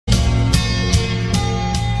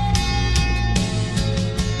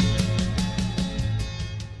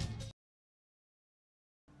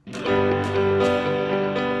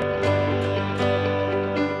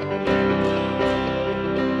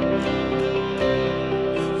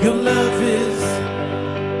Your love is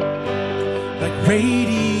like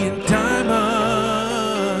radiant diamonds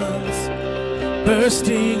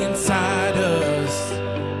bursting inside us.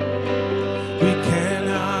 We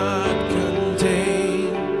cannot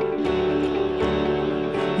contain.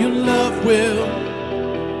 Your love will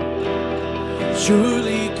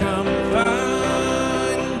surely come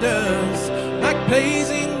find us like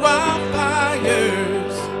blazing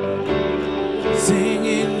wildfires,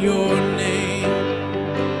 singing your name.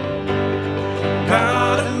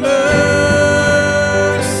 God of mercy,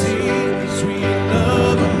 sweet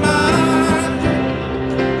love of mine,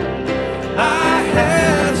 I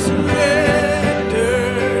have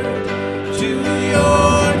surrendered to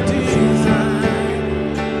your design.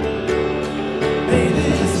 May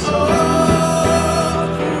this offering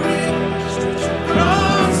stretch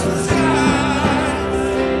across the skies.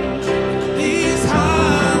 These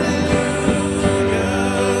hallelujahs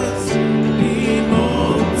be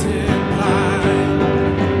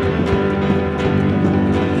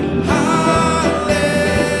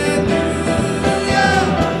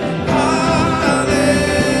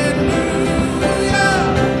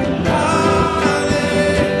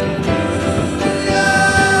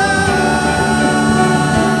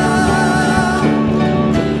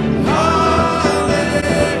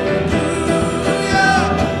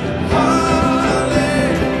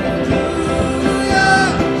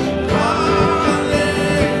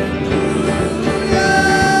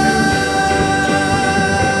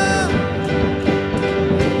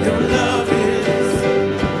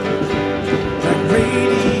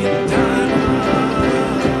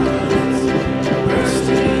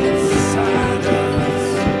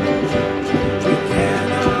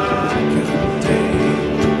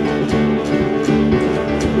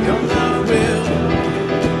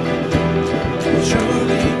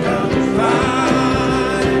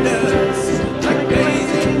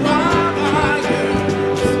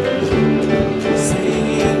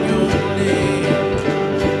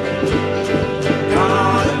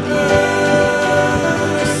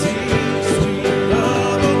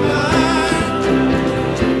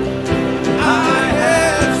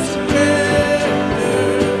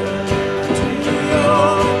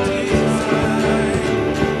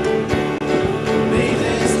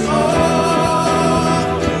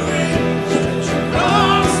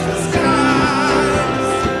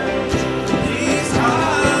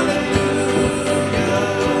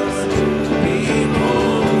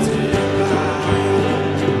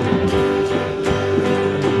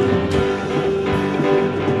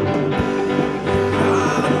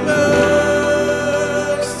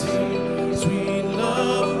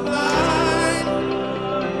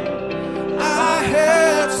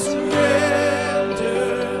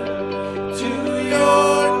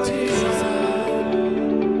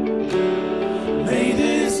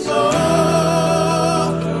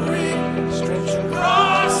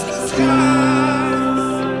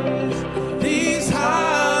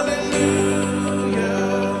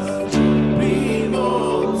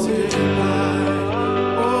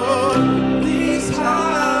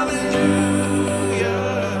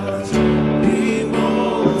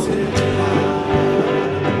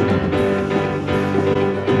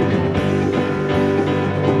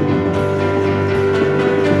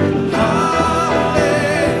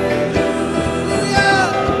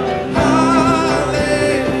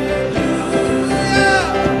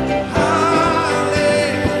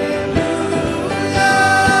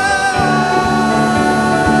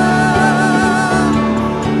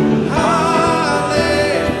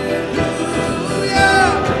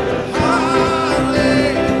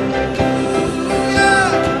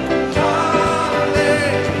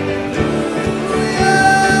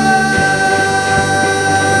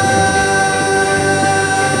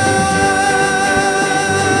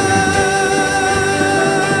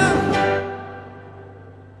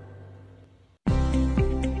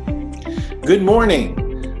Good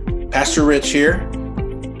morning, Pastor Rich here.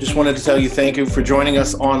 Just wanted to tell you thank you for joining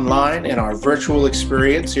us online in our virtual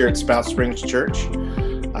experience here at Spout Springs Church.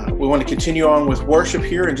 We want to continue on with worship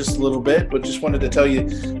here in just a little bit, but just wanted to tell you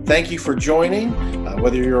thank you for joining.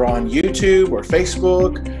 Whether you're on YouTube or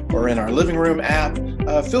Facebook or in our living room app,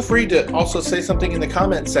 feel free to also say something in the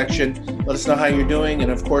comment section. Let us know how you're doing,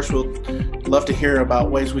 and of course, we'll love to hear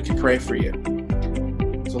about ways we can pray for you.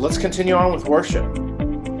 So let's continue on with worship.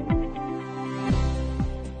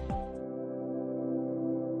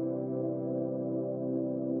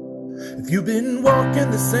 If you've been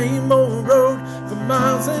walking the same old road for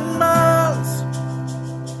miles and miles,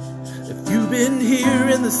 if you've been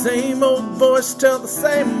hearing the same old voice tell the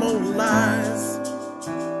same old lies,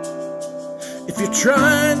 if you're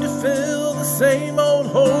trying to fill the same old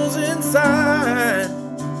holes inside.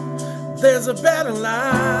 There's a better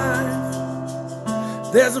life.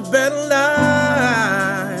 There's a better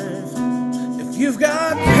life. If you've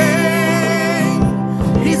got pain,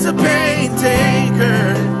 he's a pain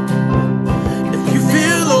taker. If you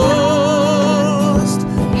feel lost,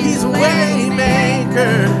 he's a way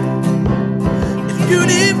maker. If you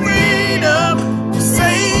need freedom,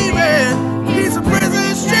 saving, he's a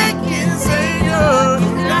prison shaking savior.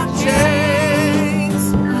 He's got chains,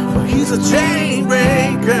 he's a chain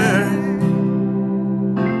breaker.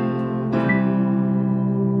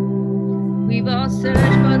 We've all searched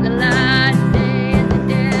for the light in the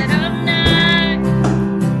dead of night.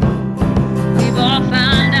 We've all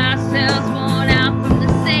found ourselves worn out from the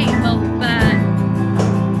same old fight.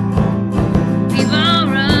 We've all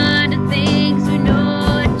run to things we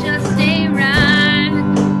know just ain't right.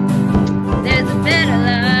 There's a better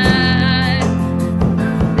life.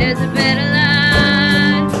 There's a better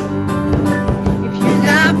life. If you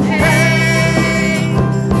got pain,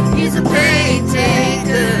 he's a pain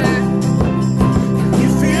taker.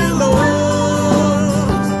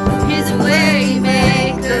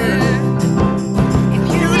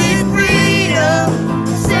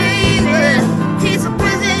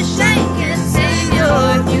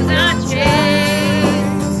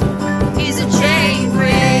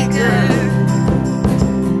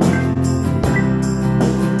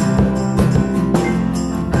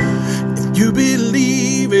 You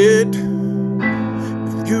believe it,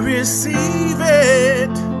 if you receive it,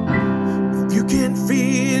 if you can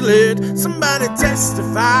feel it, somebody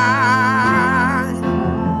testify.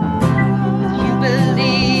 If you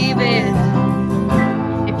believe it,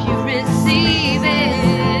 if you receive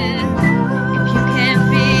it, if you can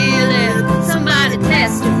feel it, somebody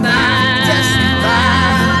testify.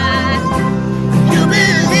 If you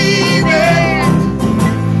believe it,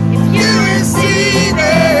 if you receive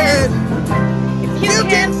it, you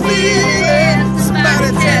can feel it, somebody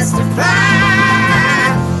testify.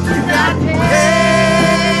 You got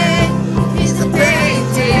pain, he's a pain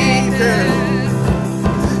taker.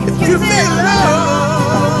 If you feel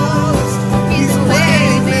lost, he's a way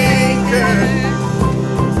maker.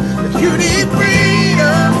 If you need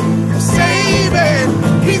freedom, saving,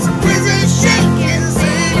 he's a prison shaking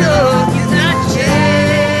savior. You got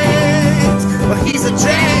chains, but he's a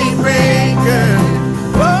chain breaker.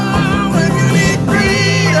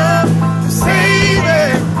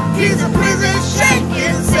 He's a prison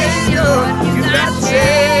shaking savior. You got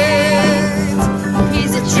chains,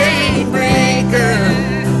 he's a chain breaker.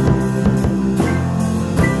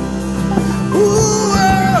 Ooh,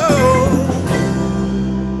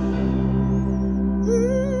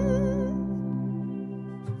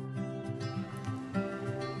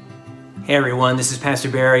 Hey everyone, this is Pastor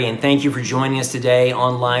Barry, and thank you for joining us today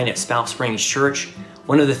online at Spout Springs Church.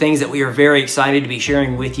 One of the things that we are very excited to be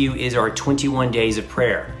sharing with you is our 21 days of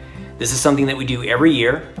prayer. This is something that we do every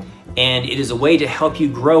year, and it is a way to help you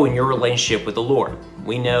grow in your relationship with the Lord.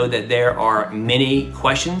 We know that there are many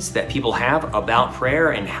questions that people have about prayer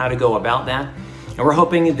and how to go about that, and we're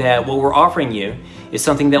hoping that what we're offering you is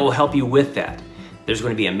something that will help you with that. There's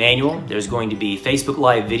going to be a manual, there's going to be Facebook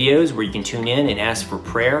Live videos where you can tune in and ask for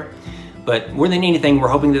prayer. But more than anything, we're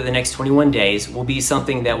hoping that the next 21 days will be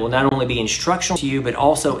something that will not only be instructional to you, but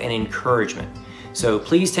also an encouragement. So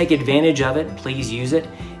please take advantage of it, please use it,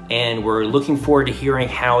 and we're looking forward to hearing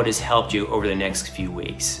how it has helped you over the next few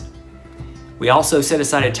weeks. We also set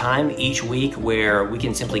aside a time each week where we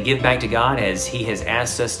can simply give back to God as He has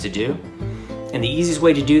asked us to do. And the easiest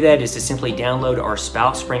way to do that is to simply download our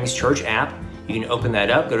Spout Springs Church app. You can open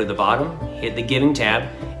that up, go to the bottom, hit the Giving tab,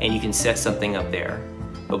 and you can set something up there.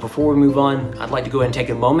 But before we move on, I'd like to go ahead and take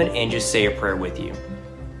a moment and just say a prayer with you.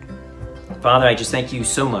 Father, I just thank you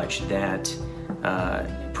so much that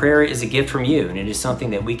prayer is a gift from you, and it is something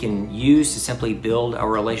that we can use to simply build our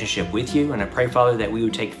relationship with you. And I pray, Father, that we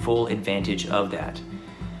would take full advantage of that.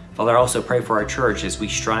 Father, I also pray for our church as we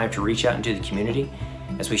strive to reach out into the community,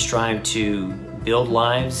 as we strive to build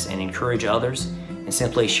lives and encourage others, and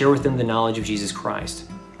simply share with them the knowledge of Jesus Christ.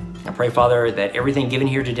 I pray, Father, that everything given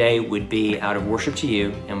here today would be out of worship to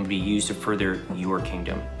you and would be used to further your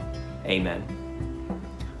kingdom. Amen.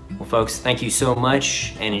 Well, folks, thank you so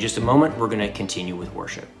much. And in just a moment, we're going to continue with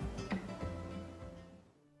worship.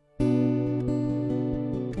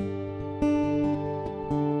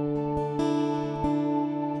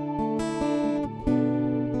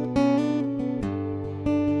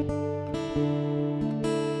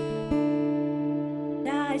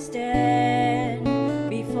 I stand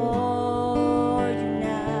before you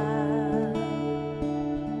now.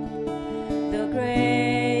 The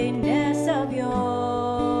greatness of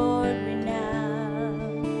your renown.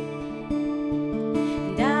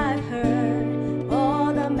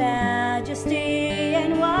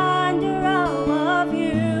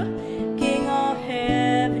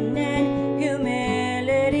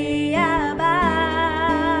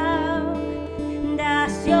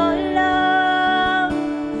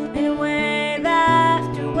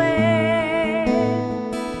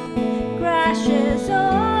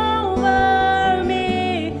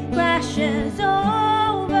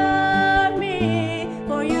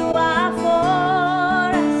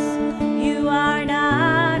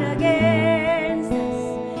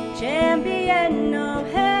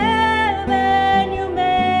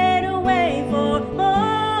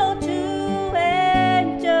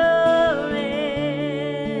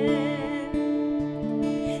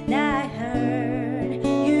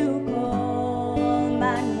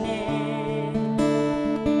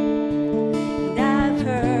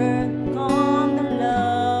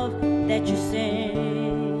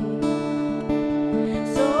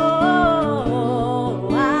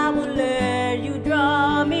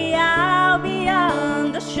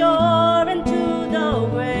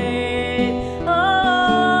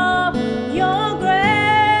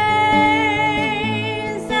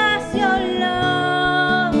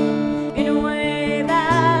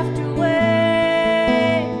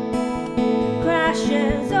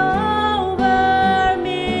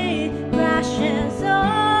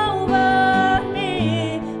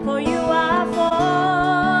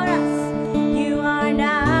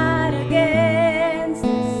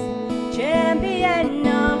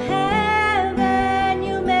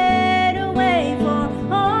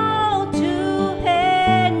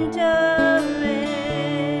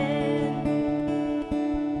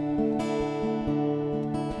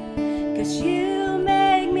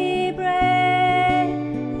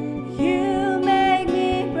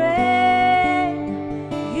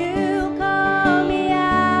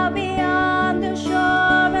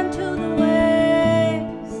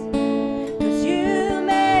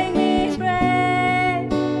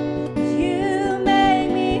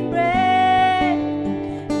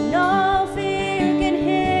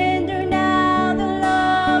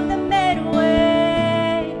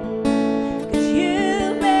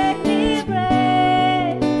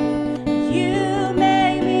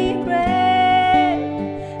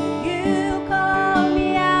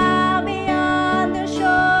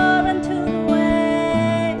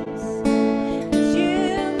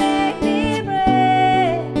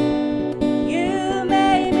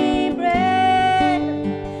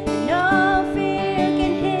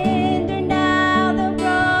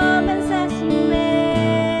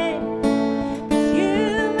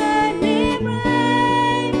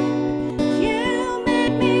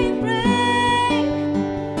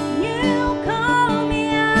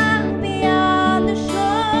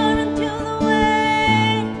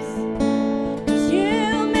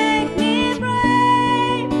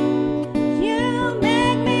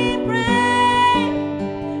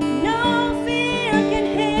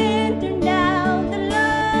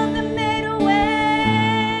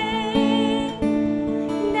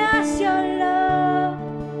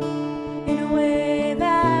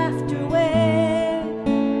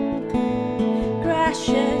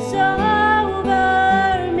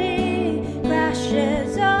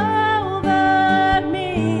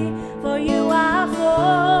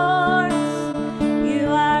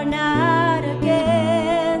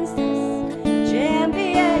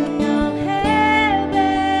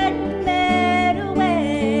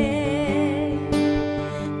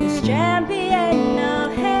 champion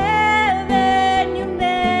of heaven, you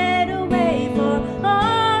made a way for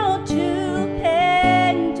all to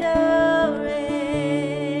enter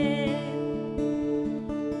in.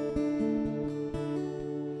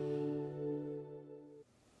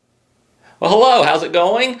 Well, hello, how's it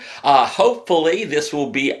going? Hopefully this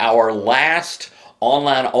will be our last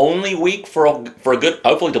online only week for a good,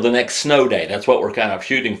 hopefully till the next snow day. That's what we're kind of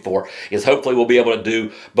shooting for, is hopefully we'll be able to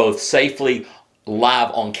do both safely live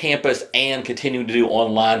on campus and continue to do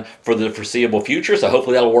online for the foreseeable future. So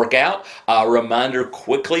hopefully that'll work out. Reminder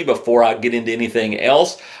quickly before I get into anything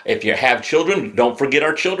else, if you have children, don't forget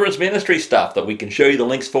our children's ministry stuff that we can show you the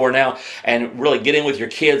links for now, and really get in with your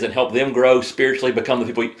kids and help them grow spiritually, become the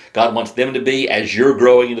people God wants them to be as you're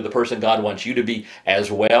growing into the person God wants you to be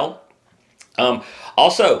as well.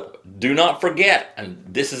 Also, do not forget, and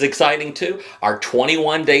this is exciting too, our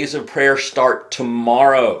 21 days of prayer start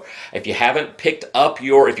tomorrow. If you haven't picked up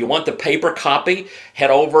if you want the paper copy,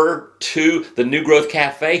 head over to the New Growth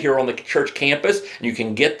Cafe here on the church campus, and you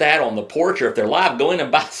can get that on the porch, or if they're live, go in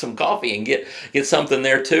and buy some coffee and get something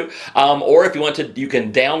there too. Or if you want to, you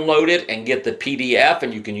can download it and get the PDF,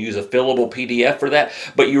 and you can use a fillable PDF for that.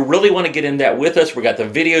 But you really want to get in that with us. We got the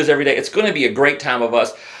videos every day. It's going to be a great time of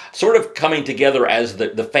us sort of coming together as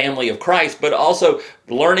the family of Christ, but also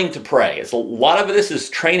learning to pray. A lot of this is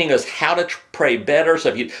training us how to pray better. So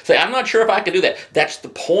if you say, I'm not sure if I can do that, that's the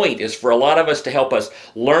point, is for a lot of us to help us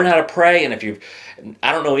learn how to pray. And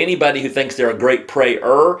I don't know anybody who thinks they're a great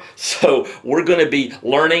prayer, so we're going to be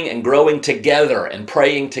learning and growing together and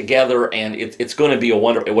praying together, and it's going to be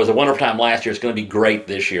it was a wonderful time last year. It's going to be great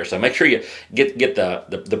this year. So make sure you get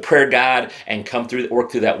the prayer guide and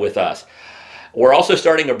work through that with us. We're also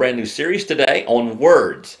starting a brand new series today on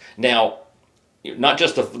words. Now, not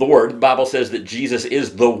just the word. The Bible says that Jesus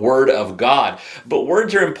is the Word of God. But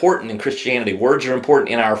words are important in Christianity. Words are important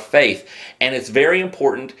in our faith. And it's very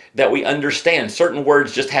important that we understand certain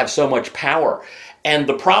words just have so much power. And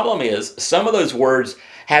the problem is some of those words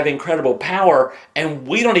have incredible power, and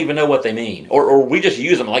we don't even know what they mean, or we just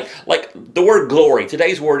use them. Like the word glory.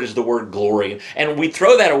 Today's word is the word glory, and we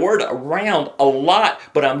throw that word around a lot,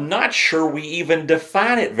 but I'm not sure we even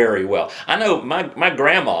define it very well. I know my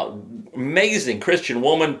grandma, amazing Christian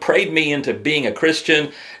woman, prayed me into being a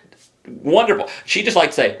Christian. Wonderful. She just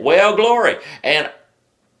liked to say, well, glory, and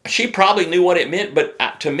she probably knew what it meant, but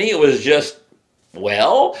to me it was just,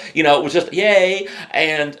 well, it was just yay.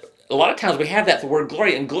 And a lot of times we have the word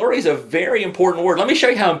glory, and glory is a very important word. Let me show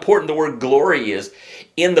you how important the word glory is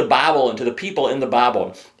in the Bible and to the people in the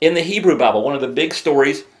Bible. In the Hebrew Bible, one of the big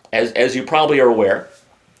stories, as you probably are aware,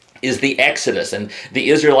 is the Exodus. And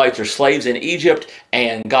the Israelites are slaves in Egypt,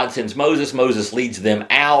 and God sends Moses. Moses leads them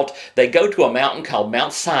out. They go to a mountain called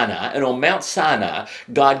Mount Sinai, and on Mount Sinai,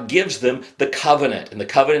 God gives them the covenant. And the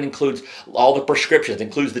covenant includes all the prescriptions,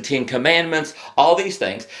 includes the 10 Commandments, all these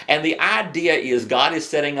things. And the idea is God is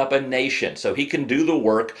setting up a nation so He can do the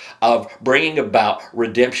work of bringing about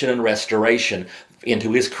redemption and restoration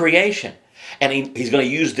into His creation. And He's going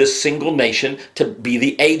to use this single nation to be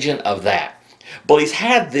the agent of that. But He's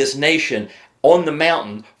had this nation on the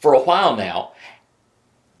mountain for a while now,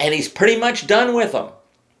 and He's pretty much done with them.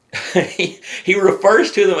 He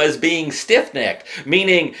refers to them as being stiff-necked,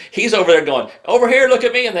 meaning He's over there going, over here, look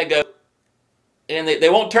at me, and they go, and they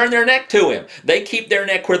won't turn their neck to Him. They keep their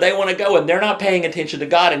neck where they want to go, and they're not paying attention to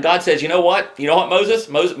God. And God says, you know what? You know what, Moses?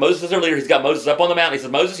 Moses is their leader. He's got Moses up on the mountain. He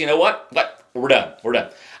says, Moses, you know what? We're done. We're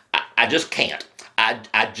done. I just can't.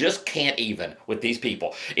 I just can't even with these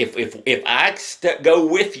people. If I go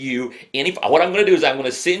with you, what I'm going to do is I'm going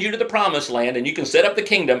to send you to the promised land, and you can set up the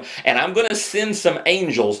kingdom, and I'm going to send some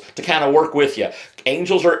angels to kind of work with you.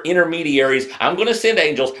 Angels are intermediaries. I'm going to send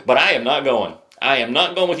angels, but I am not going. I am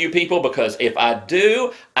not going with you people, because if I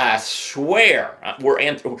do, I swear, we're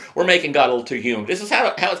making God a little too human. This is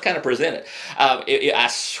how it's kind of presented. I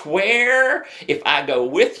swear, if I go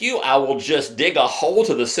with you, I will just dig a hole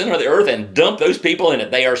to the center of the earth and dump those people in it.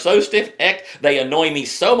 They are so stiff-necked, they annoy me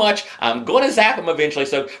so much, I'm going to zap them eventually.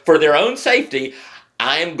 So for their own safety,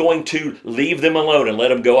 I am going to leave them alone and let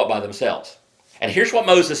them go up by themselves. And here's what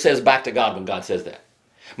Moses says back to God when God says that.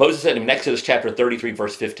 Moses said in Exodus chapter 33,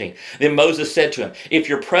 verse 15, then Moses said to him, if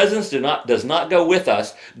your presence does not go with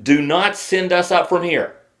us, do not send us up from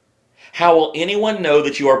here. How will anyone know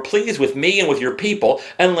that you are pleased with me and with your people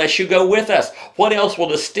unless you go with us? What else will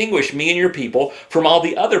distinguish me and your people from all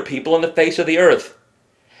the other people on the face of the earth?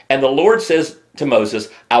 And the Lord says to Moses,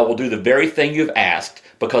 I will do the very thing you've asked,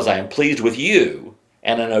 because I am pleased with you,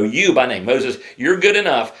 and I know you by name. Moses, you're good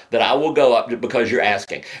enough that I will go up because you're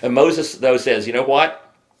asking. And Moses, though, says, you know what?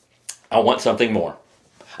 I want something more.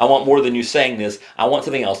 I want more than you saying this. I want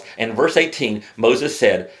something else. And verse 18, Moses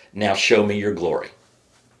said, now show me your glory.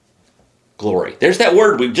 Glory. There's that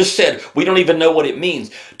word we just said. We don't even know what it means.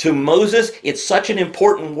 To Moses, it's such an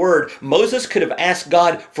important word. Moses could have asked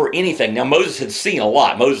God for anything. Now, Moses had seen a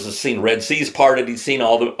lot. Moses has seen Red Seas parted. He's seen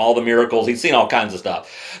all the miracles. He's seen all kinds of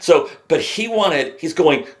stuff. So, but he's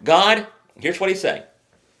going, God, here's what he's saying.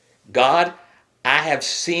 God, I have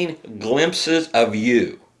seen glimpses of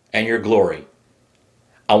you and your glory.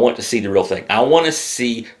 I want to see the real thing. I want to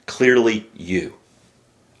see clearly you.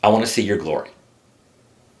 I want to see your glory.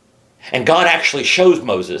 And God actually shows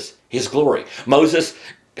Moses his glory.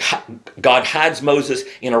 God hides Moses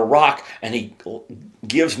in a rock, and he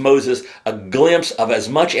gives Moses a glimpse of as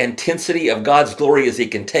much intensity of God's glory as he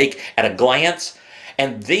can take at a glance.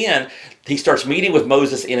 And then he starts meeting with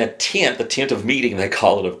Moses in a tent, the tent of meeting they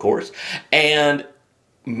call it, of course. And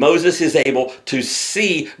Moses is able to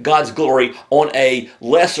see God's glory on a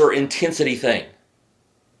lesser intensity thing.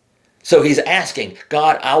 So he's asking,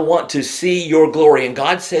 God, I want to see your glory. And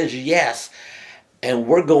God says yes. And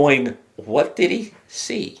we're going, what did he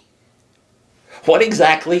see? What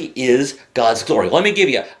exactly is God's glory? Let me give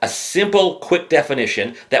you a simple, quick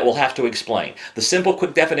definition that we'll have to explain. The simple,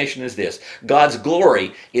 quick definition is this. God's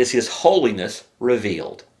glory is his holiness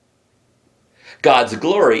revealed. God's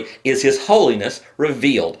glory is his holiness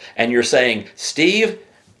revealed. And you're saying, Steve,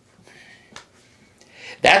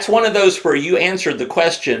 that's one of those where you answered the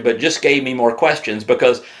question but just gave me more questions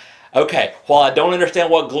because, okay, while I don't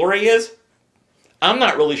understand what glory is, I'm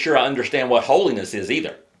not really sure I understand what holiness is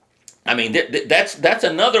either. I mean, that's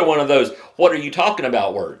another one of those, what are you talking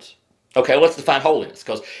about words? Okay, let's define holiness,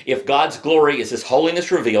 because if God's glory is his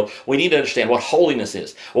holiness revealed, we need to understand what holiness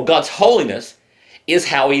is. Well, God's holiness is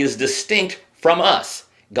how he is distinct from us.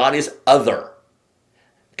 God is other.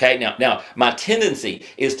 Okay, now my tendency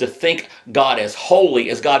is to think God as holy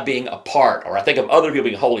as God being apart, or I think of other people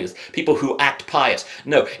being holy as people who act pious.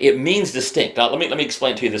 No, it means distinct. Now, let me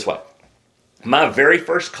explain to you this way. My very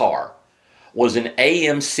first car was an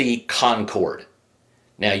AMC Concorde.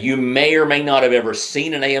 Now, you may or may not have ever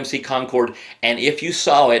seen an AMC Concorde, and if you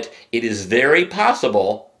saw it, it is very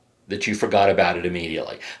possible that you forgot about it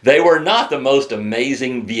immediately. They were not the most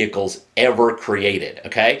amazing vehicles ever created,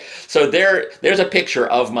 okay? So there's a picture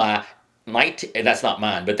of my, that's not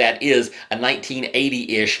mine, but that is a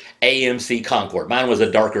 1980-ish AMC Concorde. Mine was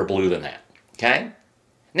a darker blue than that, okay?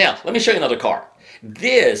 Now, let me show you another car.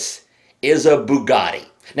 This is a Bugatti.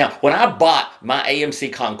 Now, when I bought my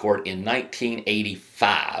AMC Concorde in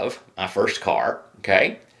 1985, my first car,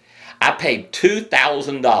 okay, I paid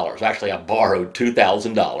 $2,000. Actually, I borrowed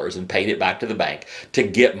 $2,000 and paid it back to the bank to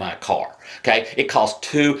get my car. Okay, it cost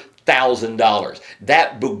 $2,000.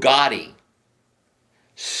 That Bugatti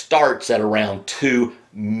starts at around $2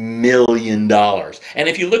 million. And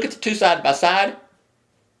if you look at the two side by side,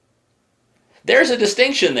 there's a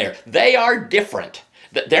distinction there. They are different.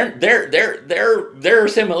 There are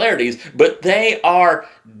similarities, but they are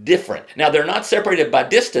different. Now, they're not separated by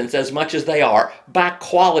distance as much as they are by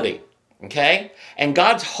quality. Okay? And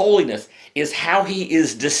God's holiness is how he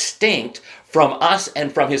is distinct from us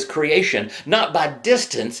and from his creation, not by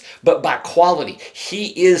distance, but by quality. He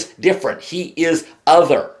is different. He is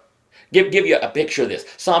other. Give you a picture of this.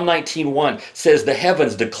 Psalm 19:1 says, the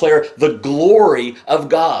heavens declare the glory of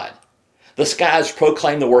God. The skies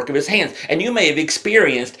proclaim the work of his hands. And you may have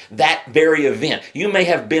experienced that very event. You may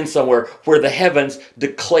have been somewhere where the heavens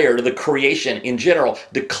declared, the creation in general,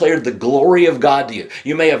 declared the glory of God to you.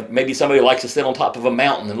 You may have, maybe somebody likes to sit on top of a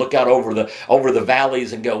mountain and look out over the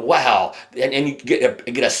valleys and go, wow. And you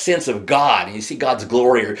get a sense of God, and you see God's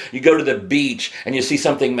glory. Or you go to the beach and you see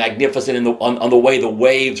something magnificent on the way the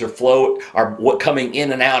waves are coming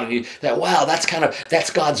in and out. And you say, wow, that's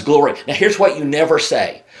God's glory. Now here's what you never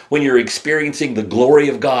say when you're experiencing the glory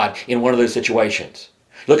of God in one of those situations.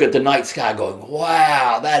 Look at the night sky going,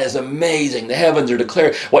 wow, that is amazing. The heavens are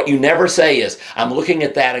declared. What you never say is, I'm looking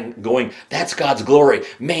at that and going, that's God's glory.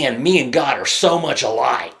 Man, me and God are so much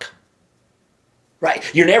alike. Right?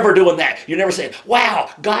 You're never doing that. You're never saying, wow,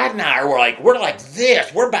 God and I we're like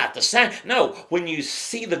this. We're about the same. No, when you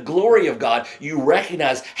see the glory of God, you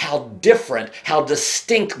recognize how different, how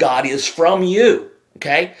distinct God is from you.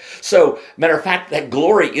 Okay? So, matter of fact, that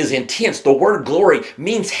glory is intense. The word glory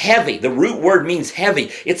means heavy. The root word means heavy.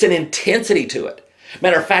 It's an intensity to it.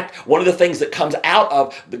 Matter of fact, one of the things that comes out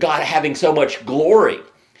of the God having so much glory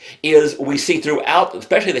is we see throughout,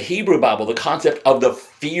 especially the Hebrew Bible, the concept of the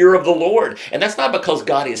fear of the Lord. And that's not because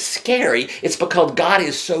God is scary. It's because God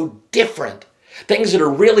is so different. Things that are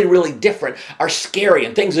really, really different are scary,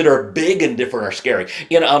 and things that are big and different are scary.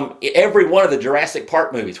 In every one of the Jurassic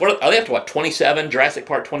Park movies, are they up to what, 27? Jurassic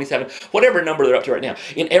Park 27? Whatever number they're up to right now.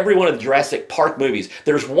 In every one of the Jurassic Park movies,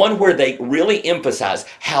 there's one where they really emphasize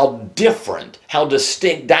how different, how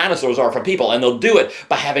distinct dinosaurs are from people, and they'll do it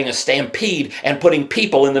by having a stampede and putting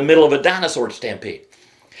people in the middle of a dinosaur stampede.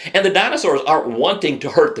 And the dinosaurs aren't wanting to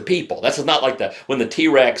hurt the people. This is not like when the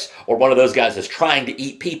T-Rex or one of those guys is trying to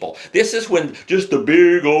eat people. This is when just the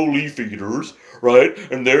big old leaf eaters, right?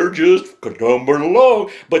 And they're just tumbling along.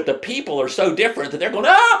 But the people are so different that they're going,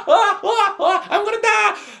 I'm going to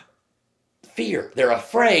die. Fear. They're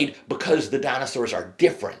afraid because the dinosaurs are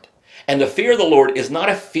different. And the fear of the Lord is not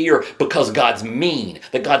a fear because God's mean,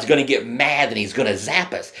 that God's going to get mad and he's going to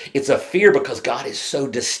zap us. It's a fear because God is so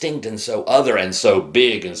distinct and so other and so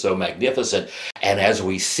big and so magnificent. And as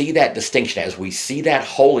we see that distinction, as we see that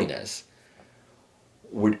holiness,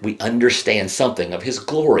 we understand something of his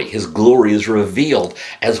glory. His glory is revealed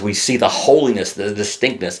as we see the holiness, the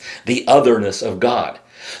distinctness, the otherness of God.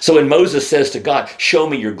 So when Moses says to God, show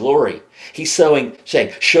me your glory, he's saying,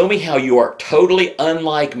 show me how you are totally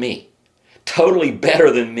unlike me, totally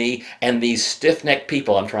better than me and these stiff-necked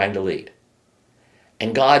people I'm trying to lead.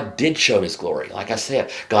 And God did show his glory. Like I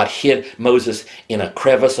said, God hid Moses in a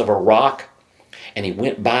crevice of a rock, and he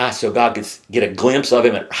went by so God could get a glimpse of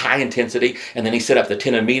him at high intensity. And then he set up the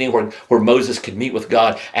tent of meeting where Moses could meet with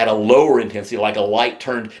God at a lower intensity, like a light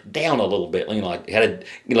turned down a little bit.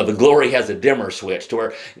 The glory has a dimmer switch to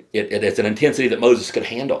where it's an intensity that Moses could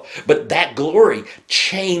handle. But that glory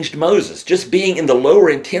changed Moses. Just being in the lower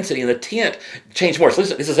intensity in the tent changed more. So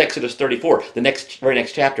listen, this is Exodus 34, the very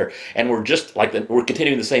next chapter, and we're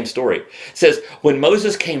continuing the same story. It says, when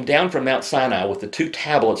Moses came down from Mount Sinai with the 2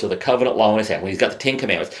 tablets of the covenant law in his hand, when he's got the 10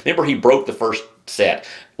 commandments. Remember, he broke the first set,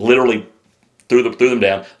 literally threw them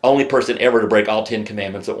down. Only person ever to break all 10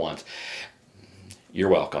 commandments at once. You're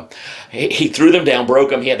welcome. He threw them down, broke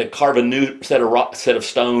them. He had to carve a new set of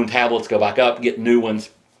stone tablets, go back up, get new ones.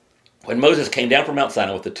 When Moses came down from Mount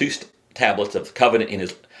Sinai with the 2 tablets of the covenant in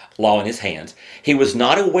his law in his hands, he was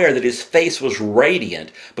not aware that his face was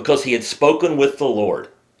radiant because he had spoken with the Lord.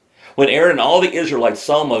 When Aaron and all the Israelites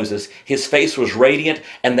saw Moses, his face was radiant,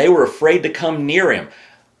 and they were afraid to come near him.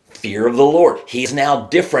 Fear of the Lord. He's now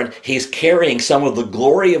different. He's carrying some of the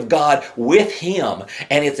glory of God with him,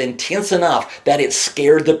 and it's intense enough that it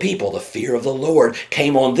scared the people. The fear of the Lord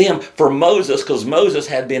came on them for Moses because Moses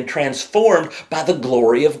had been transformed by the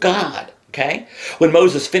glory of God. Okay? When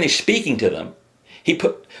Moses finished speaking to them, he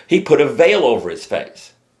put a veil over his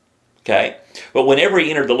face. Okay? But whenever he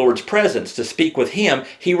entered the Lord's presence to speak with him,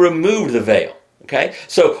 he removed the veil. Okay?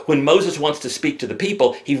 So when Moses wants to speak to the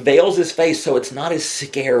people, he veils his face so it's not as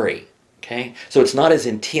scary. Okay? So it's not as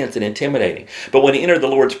intense and intimidating. But when he entered the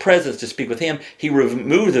Lord's presence to speak with him, he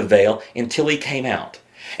removed the veil until he came out.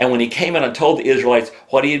 And when he came out and told the Israelites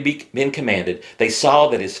what he had been commanded, they saw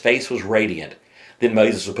that his face was radiant. Then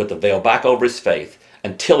Moses would put the veil back over his face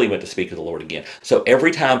until he went to speak to the Lord again. So every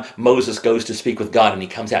time Moses goes to speak with God and he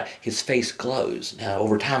comes out, his face glows. Now,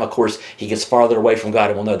 over time, of course, he gets farther away from God,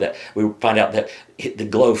 and we'll know that. We find out that the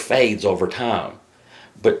glow fades over time.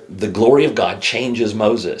 But the glory of God changes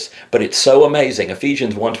Moses. But it's so amazing.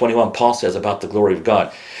 Ephesians 1:21, Paul says about the glory of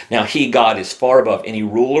God. Now, God, is far above any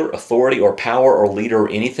ruler, authority, or power, or leader, or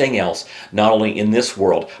anything else, not only in this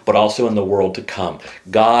world, but also in the world to come.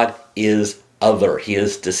 God is other. He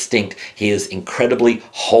is distinct. He is incredibly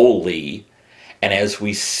holy. And as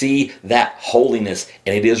we see that holiness,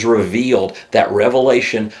 and it is revealed, that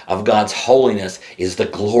revelation of God's holiness is the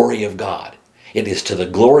glory of God. It is to the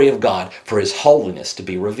glory of God for his holiness to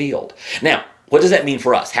be revealed. Now, what does that mean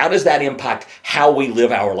for us? How does that impact how we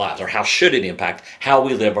live our lives? Or how should it impact how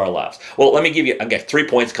we live our lives? Well, let me give you, I guess, 3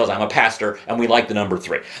 points because I'm a pastor and we like the number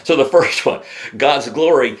 3. So the first one, God's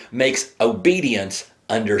glory makes obedience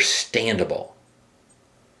understandable.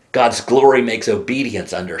 God's glory makes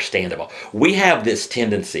obedience understandable. We have this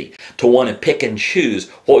tendency to want to pick and choose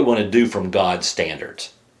what we want to do from God's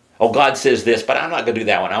standards. Oh, God says this, but I'm not going to do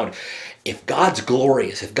that one. If God's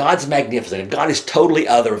glorious, if God's magnificent, if God is totally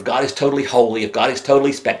other, if God is totally holy, if God is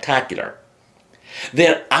totally spectacular,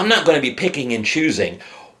 then I'm not going to be picking and choosing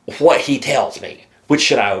what he tells me. Which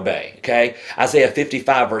should I obey? Okay? Isaiah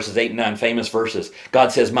 55 verses 8 and 9, famous verses. God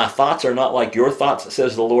says, my thoughts are not like your thoughts,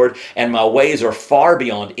 says the Lord, and my ways are far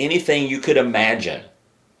beyond anything you could imagine.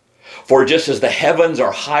 For just as the heavens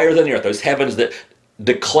are higher than the earth, those heavens that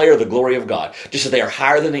declare the glory of God, just as they are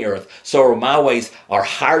higher than the earth, so are my ways are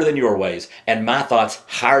higher than your ways, and my thoughts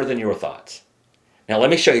higher than your thoughts. Now let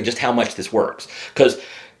me show you just how much this works. Because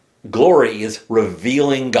glory is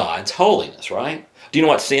revealing God's holiness, right? Do you know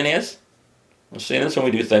what sin is? Sin is when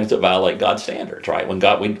we do things that violate God's standards, right? When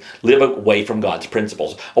we live away from God's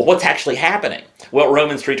principles. Well, what's actually happening? Well,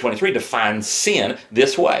 Romans 3:23 defines sin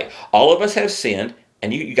this way. All of us have sinned,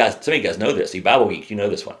 and you guys, some of you guys know this. You Bible geeks, you know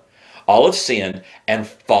this one. All have sinned and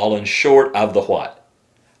fallen short of the what?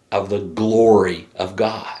 Of the glory of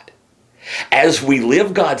God. As we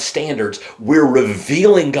live God's standards, we're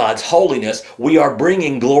revealing God's holiness. We are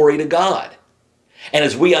bringing glory to God. And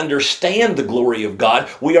as we understand the glory of God,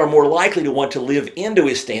 we are more likely to want to live into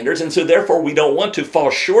His standards. And so therefore, we don't want to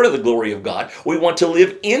fall short of the glory of God. We want to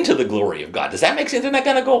live into the glory of God. Does that make sense? Isn't that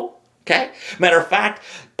kind of cool? Okay. Matter of fact,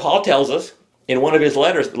 Paul tells us in one of his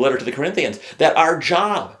letters, the letter to the Corinthians, that our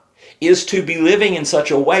job is to be living in such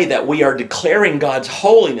a way that we are declaring God's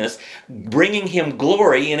holiness, bringing Him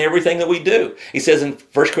glory in everything that we do. He says in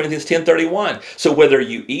 1 Corinthians 10:31, so whether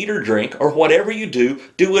you eat or drink or whatever you do,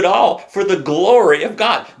 do it all for the glory of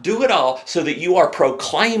God. Do it all so that you are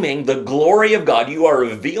proclaiming the glory of God. You are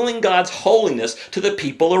revealing God's holiness to the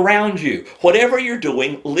people around you. Whatever you're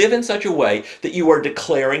doing, live in such a way that you are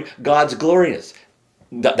declaring God's glorious,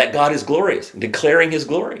 that God is glorious, declaring His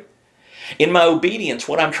glory. In my obedience,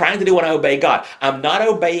 what I'm trying to do when I obey God, I'm not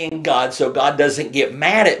obeying God so God doesn't get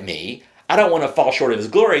mad at me. I don't want to fall short of His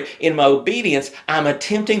glory. In my obedience, I'm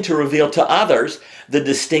attempting to reveal to others the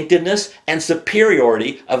distinctiveness and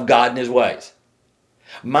superiority of God and His ways.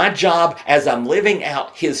 My job as I'm living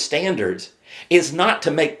out His standards is not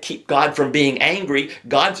to keep God from being angry.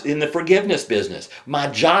 God's in the forgiveness business. My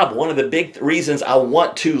job, one of the big reasons I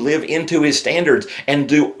want to live into His standards and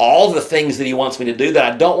do all the things that He wants me to do,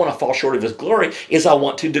 that I don't want to fall short of His glory, is I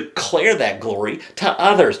want to declare that glory to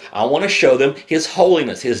others. I want to show them His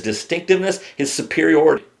holiness, His distinctiveness, His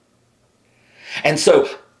superiority. And so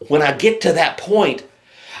when I get to that point,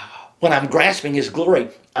 when I'm grasping His glory,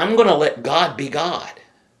 I'm going to let God be God.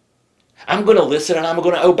 I'm going to listen and I'm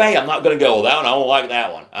going to obey. I'm not going to go, well, that one, I don't like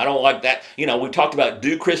that one. I don't like that. You know, we talked about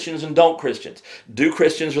do Christians and don't Christians. Do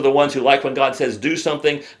Christians are the ones who like when God says do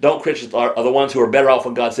something. Don't Christians are the ones who are better off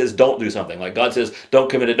when God says don't do something. Like God says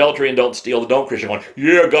don't commit adultery and don't steal. The don't Christian one,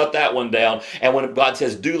 yeah, got that one down. And when God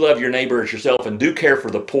says do love your neighbor as yourself and do care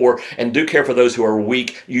for the poor and do care for those who are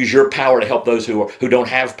weak, use your power to help those who don't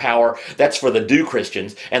have power. That's for the do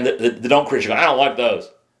Christians. And the don't Christian, I don't like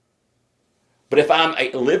those. But if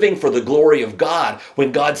I'm living for the glory of God,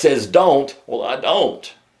 when God says don't, well, I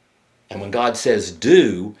don't. And when God says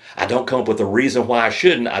do, I don't come up with a reason why I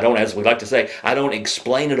shouldn't. I don't, as we like to say, I don't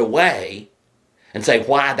explain it away and say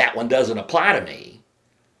why that one doesn't apply to me.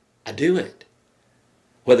 I do it.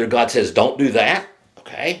 Whether God says don't do that,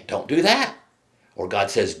 okay, don't do that. Or God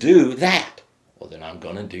says do that, well, then I'm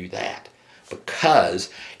going to do that. Because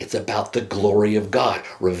it's about the glory of God,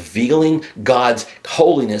 revealing God's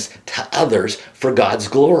holiness to others for God's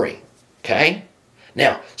glory. Okay?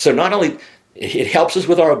 Now, so not only it helps us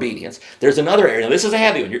with our obedience, there's another area. Now, this is a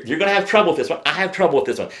heavy one. You're going to have trouble with this one. I have trouble with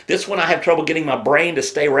this one. This one I have trouble getting my brain to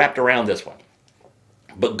stay wrapped around this one.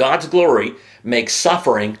 But God's glory makes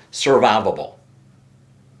suffering survivable.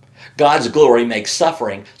 God's glory makes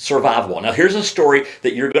suffering survivable. Now, here's a story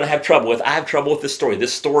that you're going to have trouble with. I have trouble with this story.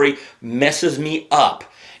 This story messes me up.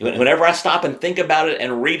 Whenever I stop and think about it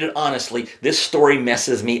and read it honestly, this story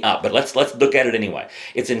messes me up. But let's look at it anyway.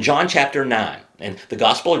 It's in John chapter 9. And the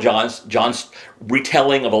Gospel of John's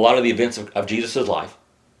retelling of a lot of the events of Jesus' life.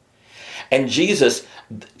 And Jesus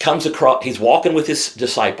comes across, he's walking with his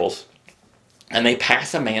disciples. And they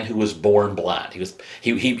pass a man who was born blind.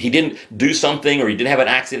 He didn't do something, or he didn't have an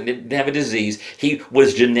accident, didn't have a disease. He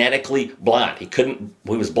was genetically blind. He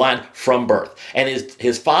was blind from birth. And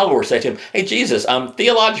his followers say to him, hey, Jesus,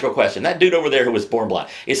 theological question. That dude over there who was born blind,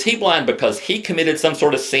 is he blind because he committed some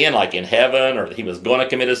sort of sin, like in heaven, or he was going to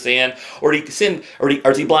commit a sin? Or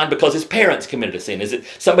is he blind because his parents committed a sin? Is it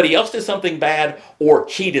somebody else did something bad, or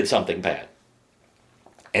he did something bad?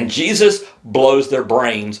 And Jesus blows their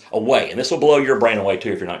brains away. And this will blow your brain away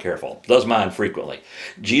too if you're not careful. It does mine frequently.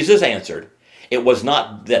 Jesus answered, it was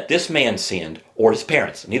not that this man sinned or his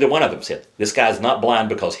parents. Neither one of them sinned. This guy's not blind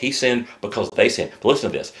because he sinned, because they sinned. But listen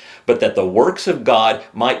to this. But that the works of God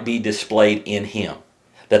might be displayed in him.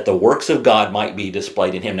 That the works of God might be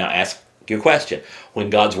displayed in him. Now ask your question. When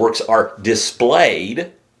God's works are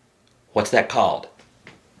displayed, what's that called?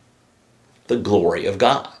 The glory of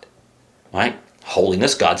God. Right?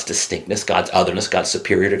 Holiness, God's distinctness, God's otherness, God's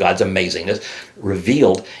superiority, God's amazingness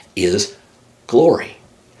revealed is glory.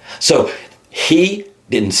 So he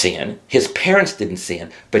didn't sin, his parents didn't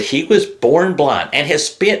sin, but he was born blind and has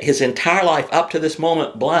spent his entire life up to this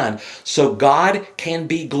moment blind, so God can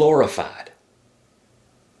be glorified.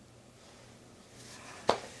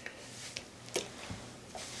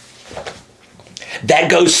 that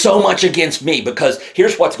goes so much against me, because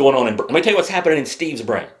here's what's going on. Let me tell you what's happening in Steve's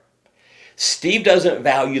brain. Steve doesn't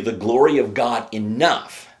value the glory of God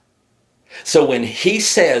enough. So when he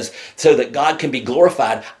says, so that God can be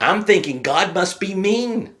glorified, I'm thinking God must be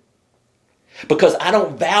mean, because I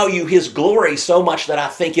don't value his glory so much that I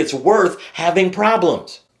think it's worth having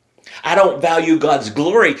problems. I don't value God's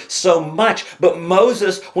glory so much. But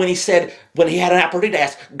Moses, when he had an opportunity to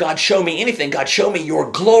ask, God, show me anything. God, show me your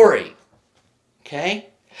glory. Okay?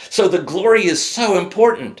 So the glory is so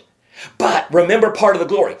important. But remember part of the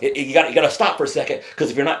glory. You got to stop for a second, because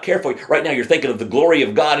if you're not careful, right now you're thinking of the glory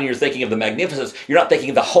of God and you're thinking of the magnificence. You're not thinking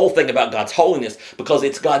of the whole thing about God's holiness, because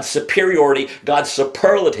it's God's superiority, God's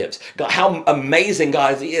superlatives, God, how amazing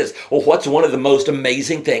God is. Well, what's one of the most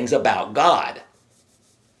amazing things about God?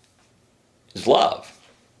 Is love.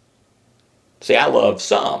 See, I love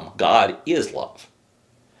some. God is love.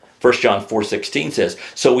 1 John 4:16 says,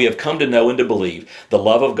 so we have come to know and to believe the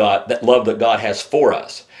love of God, that love that God has for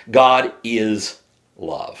us. God is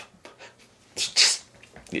love.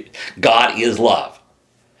 God is love.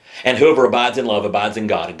 And whoever abides in love abides in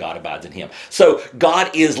God, and God abides in him. So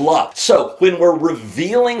God is love. So when we're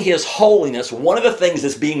revealing his holiness, one of the things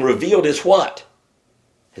that's being revealed is what?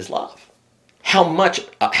 His love. How much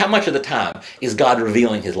of the time is God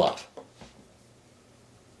revealing his love?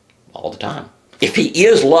 All the time. If he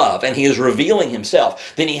is love and he is revealing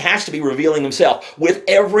himself, then he has to be revealing himself with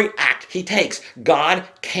every act he takes. God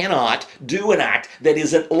cannot do an act that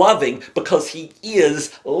isn't loving, because he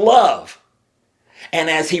is love. And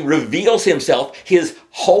as he reveals himself, his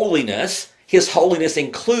holiness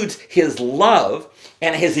includes his love.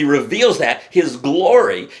 And as he reveals that, his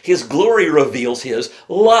glory reveals his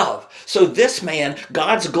love. So this man,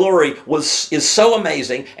 God's glory is so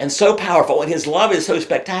amazing and so powerful, and his love is so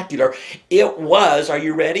spectacular. It was, are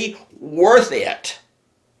you ready? Worth it.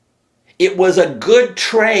 It was a good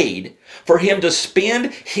trade for him to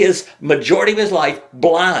spend his majority of his life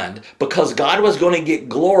blind, because God was going to get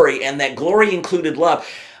glory, and that glory included love.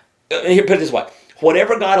 Here, put it this way.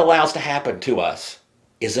 Whatever God allows to happen to us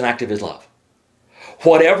is an act of his love.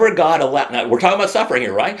 Whatever God allows, now we're talking about suffering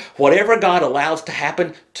here, right? Whatever God allows to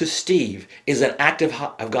happen to Steve is an act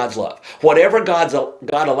of God's love. Whatever God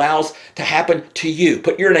allows to happen to you,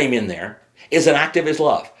 put your name in there, is an act of his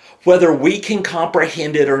love, whether we can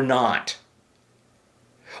comprehend it or not.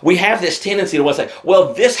 We have this tendency to want to say,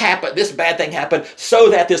 well, this happened, this bad thing happened so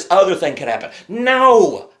that this other thing could happen.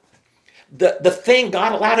 No! The thing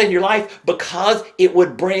God allowed in your life because it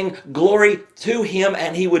would bring glory to him,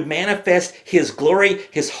 and he would manifest his glory,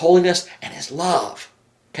 his holiness, and his love.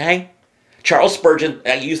 Okay? Charles Spurgeon,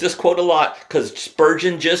 I use this quote a lot because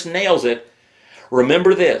Spurgeon just nails it.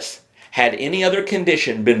 Remember this: had any other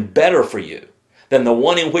condition been better for you than the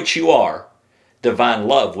one in which you are, divine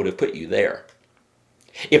love would have put you there.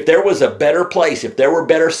 If there was a better place, if there were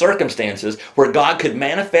better circumstances where God could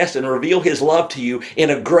manifest and reveal his love to you in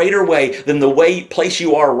a greater way than the place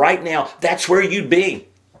you are right now, that's where you'd be.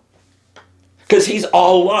 Because he's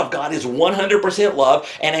all love. God is 100%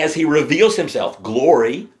 love. And as he reveals himself,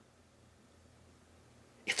 glory,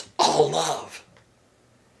 it's all love.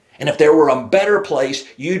 And if there were a better place,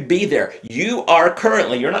 you'd be there. You are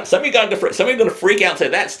currently, you're not, some of you are going to freak out and say,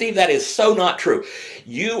 that, Steve, that is so not true.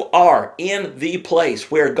 You are in the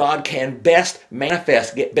place where God can best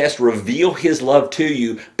manifest, best reveal his love to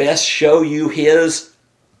you, best show you his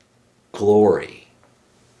glory.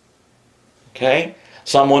 Okay?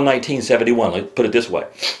 Psalm 119:71, let's put it this way.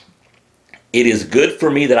 It is good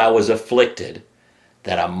for me that I was afflicted,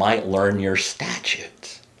 that I might learn your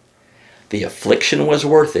statutes. The affliction was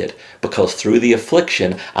worth it, because through the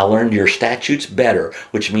affliction I learned your statutes better,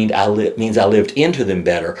 which means I lived into them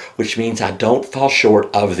better, which means I don't fall short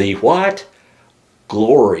of the what?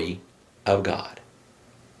 Glory of God.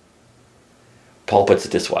 Paul puts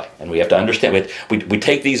it this way, and we have to understand, we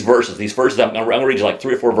take these verses, I'm going to read you like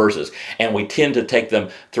 3 or 4 verses, and we tend to take them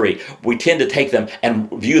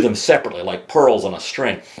and view them separately, like pearls on a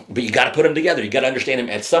string. But you got to put them together. You got to understand them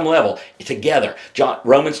at some level together.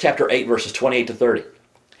 Romans chapter 8, verses 28 to 30.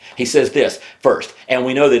 He says this, first, and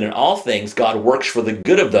we know that in all things God works for the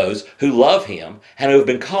good of those who love him and who have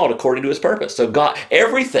been called according to his purpose. So God,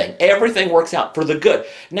 everything works out for the good.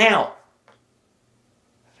 Now,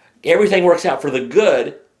 everything works out for the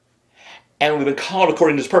good, and we've been called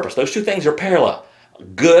according to his purpose. Those two things are parallel.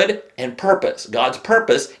 Good and purpose. God's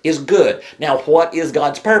purpose is good. Now, what is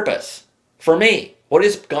God's purpose for me? What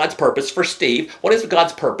is God's purpose for Steve? What is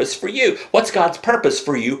God's purpose for you? What's God's purpose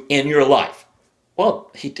for you in your life?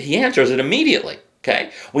 Well, he answers it immediately.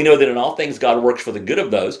 Okay? We know that in all things God works for the good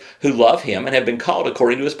of those who love him and have been called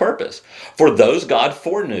according to his purpose. For those God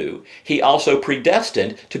foreknew, he also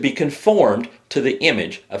predestined to be conformed to the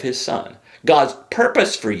image of his Son. God's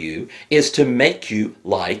purpose for you is to make you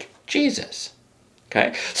like Jesus.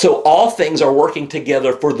 Okay? So all things are working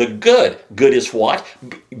together for the good. Good is what?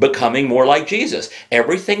 Becoming more like Jesus.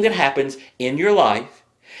 Everything that happens in your life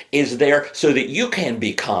is there so that you can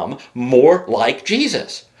become more like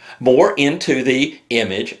Jesus. More into the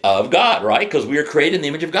image of God, right? Because we are created in the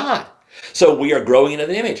image of God. So we are growing into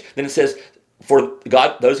the image. Then it says, for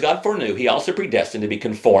God, those God foreknew, he also predestined to be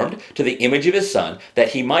conformed to the image of his Son, that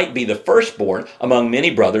he might be the firstborn among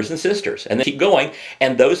many brothers and sisters. And then keep going.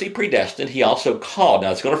 And those he predestined, he also called.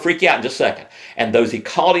 Now it's going to freak you out in just a second. And those he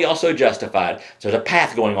called, he also justified. So there's a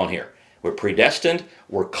path going on here. We're predestined,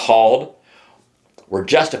 we're called, we're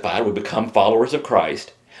justified, we become followers of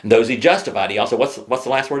Christ. And those he justified, he also, what's the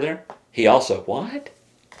last word there? He also, what?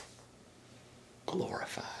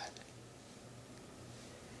 Glorified.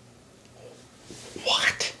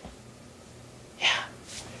 What? Yeah.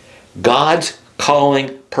 God's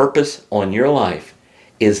calling purpose on your life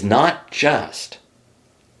is not just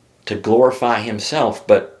to glorify himself,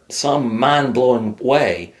 but some mind-blowing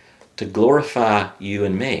way to glorify you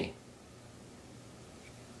and me.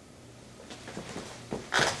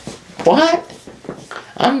 What?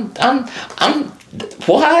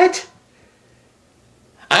 What?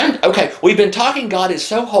 Okay, we've been talking God is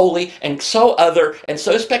so holy and so other and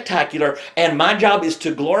so spectacular, and my job is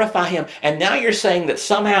to glorify him. And now you're saying that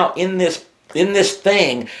somehow in this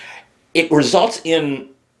thing, it results in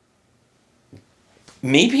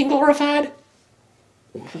me being glorified?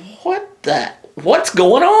 What's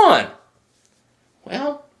going on?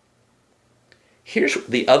 Well, here's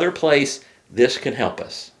the other place this can help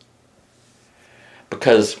us.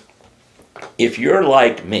 Because if you're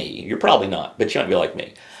like me, you're probably not, but you might be like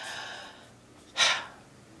me.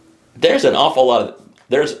 There's an awful lot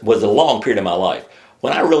of, was a long period of my life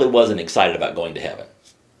when I really wasn't excited about going to heaven.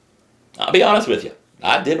 I'll be honest with you.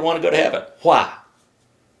 I didn't want to go to heaven. Why?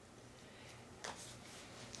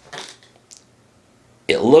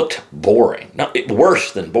 It looked boring. No,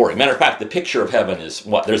 worse than boring. Matter of fact, the picture of heaven is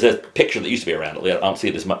what? There's a picture that used to be around. I don't see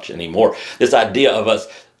it as much anymore. This idea of us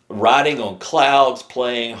riding on clouds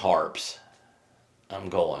playing harps. I'm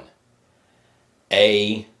going.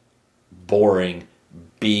 A, boring.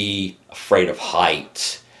 B, afraid of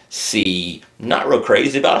heights. C, not real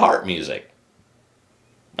crazy about harp music.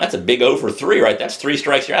 That's a big O for 3, right? That's 3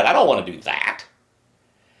 strikes you're out. I don't want to do that.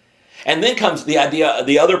 And then comes the idea,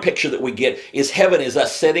 the other picture that we get is heaven is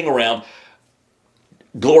us sitting around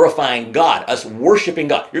glorifying God, us worshiping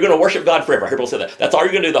God. You're going to worship God forever. I hear people say that. That's all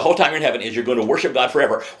you're going to do the whole time you're in heaven is you're going to worship God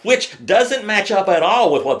forever, which doesn't match up at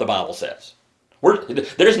all with what the Bible says.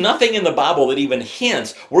 There's nothing in the Bible that even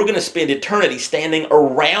hints we're going to spend eternity standing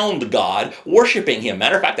around God, worshiping him.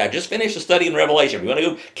 Matter of fact, I just finished a study in Revelation. If you want to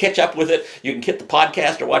go catch up with it, you can get the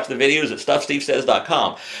podcast or watch the videos at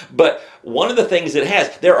stuffstevesays.com. But one of the things it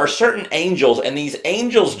has, there are certain angels, and these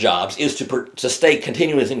angels' jobs is to stay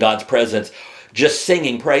continuous in God's presence, just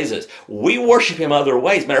singing praises. We worship him other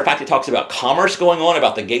ways. Matter of fact, it talks about commerce going on,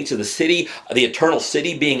 about the gates of the city, the eternal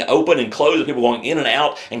city being open and closed, and people going in and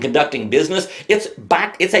out and conducting business. It's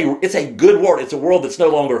a good world. It's a world that's no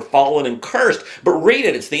longer fallen and cursed. But read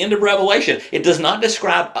it. It's the end of Revelation. It does not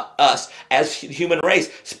describe us as human race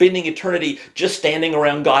spending eternity just standing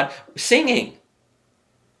around God singing.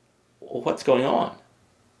 What's going on?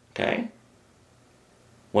 Okay.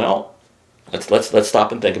 Well, let's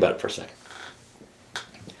stop and think about it for a second.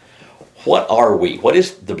 What are we? What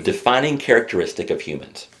is the defining characteristic of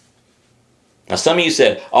humans? Now, some of you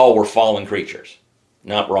said, oh, we're fallen creatures.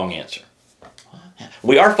 No, wrong answer.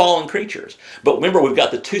 We are fallen creatures. But remember, we've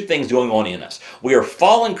got the two things going on in us. We are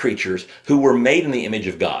fallen creatures who were made in the image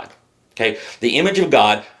of God. Okay? The image of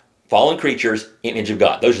God, fallen creatures, image of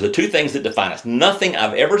God. Those are the two things that define us. Nothing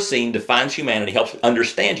I've ever seen defines humanity, helps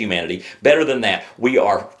understand humanity better than that. We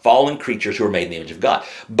are fallen creatures who are made in the image of God.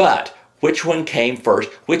 But which one came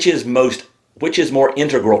first? Which is more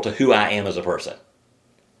integral to who I am as a person?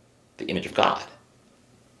 The image of God.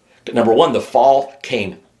 Number one, the fall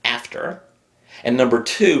came after. And number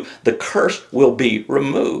two, the curse will be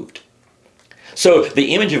removed. So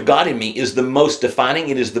the image of God in me is the most defining,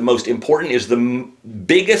 it is the most important, is the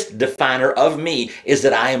biggest definer of me, is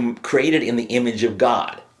that I am created in the image of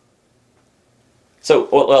God. So,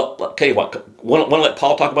 well, I'll tell you what, want to let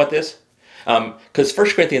Paul talk about this? Because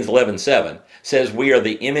 1 Corinthians 11:7 says we are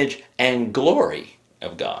the image and glory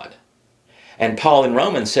of God. And Paul in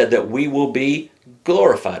Romans said that we will be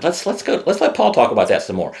glorified. Let's let Paul talk about that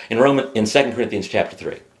some more in 2 Corinthians chapter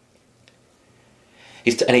 3.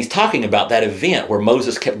 He's talking about that event where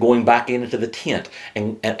Moses kept going back into the tent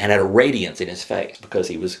and had a radiance in his face because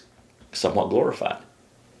he was somewhat glorified.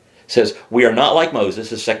 It says, we are not like Moses,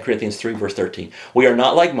 this is 2 Corinthians 3 verse 13. We are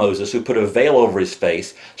not like Moses, who put a veil over his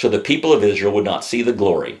face so the people of Israel would not see the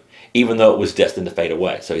glory, even though it was destined to fade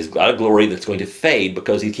away. So he's got a glory that's going to fade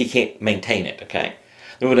because he can't maintain it, okay?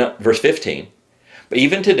 Then verse 15. But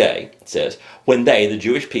even today, it says, when they, the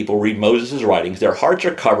Jewish people, read Moses' writings, their hearts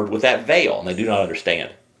are covered with that veil, and they do not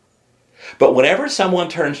understand. But whenever someone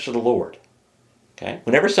turns to the Lord, okay,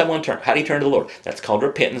 whenever someone turns, how do you turn to the Lord? That's called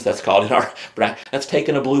repentance. That's called that's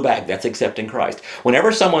taking a blue bag. That's accepting Christ.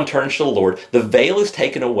 Whenever someone turns to the Lord, the veil is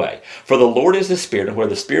taken away. For the Lord is the Spirit, and where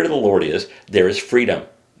the Spirit of the Lord is, there is freedom.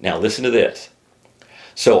 Now listen to this.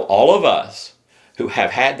 So all of us who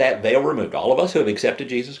have had that veil removed, all of us who have accepted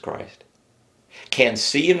Jesus Christ, can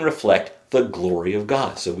see and reflect the glory of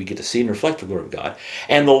God. So we get to see and reflect the glory of God.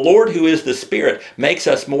 And the Lord, who is the Spirit, makes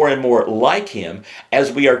us more and more like Him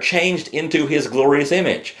as we are changed into His glorious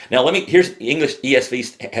image. Now here's English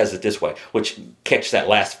ESV has it this way, which catch that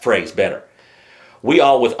last phrase better. We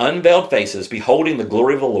all with unveiled faces, beholding the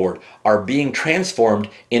glory of the Lord, are being transformed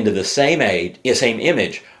into the same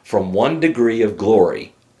image from one degree of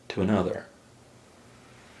glory to another.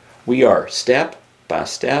 We are step by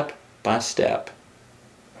step by step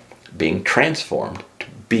being transformed to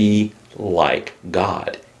be like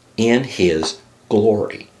God in His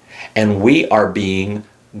glory. And we are being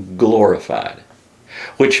glorified.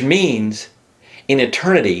 Which means in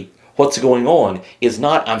eternity, what's going on is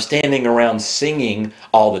not I'm standing around singing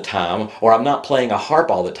all the time, or I'm not playing a harp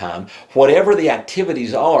all the time. Whatever the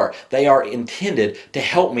activities are, they are intended to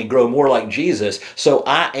help me grow more like Jesus, so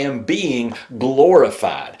I am being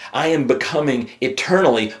glorified. I am becoming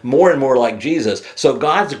eternally more and more like Jesus. So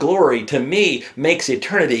God's glory to me makes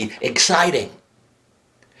eternity exciting.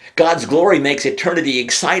 God's glory makes eternity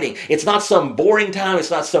exciting. It's not some boring time.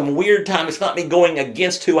 It's not some weird time. It's not me going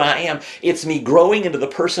against who I am. It's me growing into the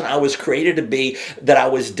person I was created to be, that I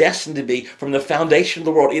was destined to be from the foundation of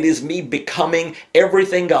the world. It is me becoming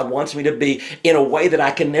everything God wants me to be in a way that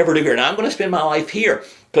I can never do here. And I'm going to spend my life here.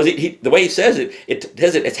 Because the way he says it,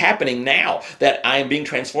 it's happening now that I am being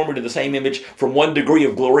transformed into the same image from one degree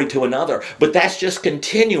of glory to another. But that's just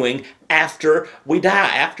continuing after we die,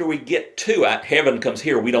 after we get to heaven comes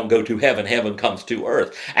here. We don't go to heaven. Heaven comes to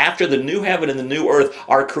earth. After the new heaven and the new earth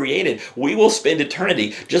are created, we will spend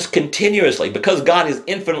eternity just continuously. Because God is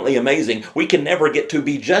infinitely amazing, we can never get to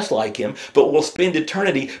be just like Him, but we'll spend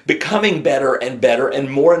eternity becoming better and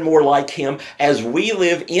more like Him as we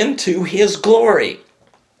live into His glory.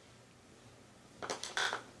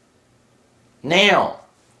 Now,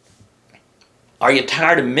 are you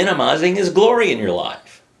tired of minimizing His glory in your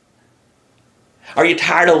life? Are you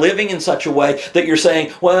tired of living in such a way that you're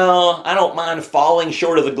saying, well, I don't mind falling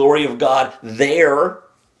short of the glory of God there.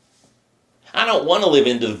 I don't want to live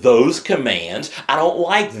into those commands. I don't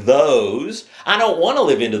like those. I don't want to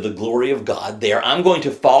live into the glory of God there. I'm going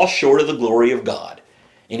to fall short of the glory of God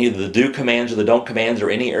in either the do commands or the don't commands or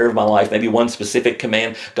any area of my life. Maybe one specific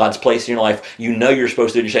command God's placed in your life, you know you're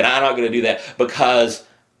supposed to do, and you're saying, I'm not going to do that because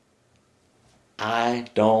I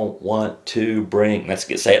don't want to bring,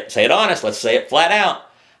 say it honest, let's say it flat out.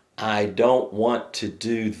 I don't want to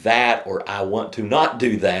do that, or I want to not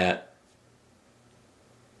do that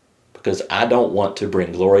because I don't want to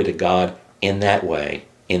bring glory to God in that way,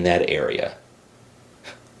 in that area.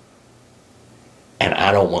 And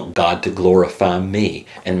I don't want God to glorify me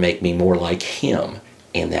and make me more like Him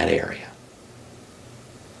in that area.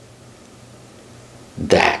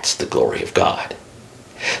 That's the glory of God.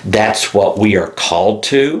 That's what we are called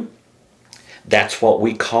to. That's what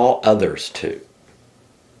we call others to.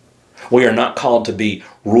 We are not called to be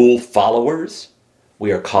rule followers.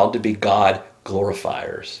 We are called to be God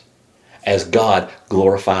glorifiers. As God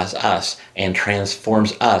glorifies us and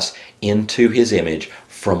transforms us into His image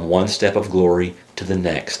from one step of glory to the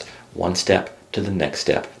next, one step to the next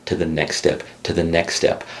step, to the next step, to the next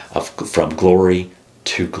step, from glory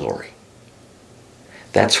to glory.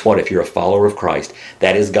 That's what, if you're a follower of Christ,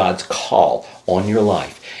 that is God's call on your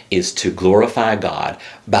life, is to glorify God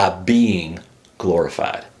by being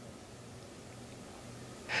glorified.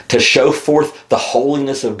 To show forth the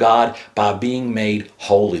holiness of God by being made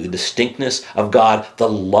holy, the distinctness of God, the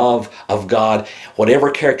love of God, whatever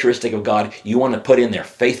characteristic of God you want to put in there,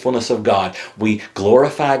 faithfulness of God. We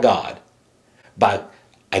glorify God by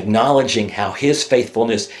acknowledging how His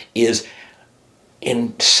faithfulness is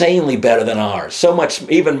insanely better than ours. So much,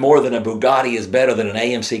 even more than a Bugatti is better than an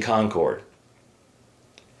AMC Concorde.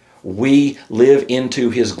 We live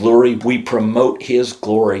into His glory, we promote His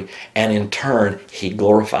glory, and in turn, He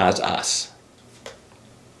glorifies us.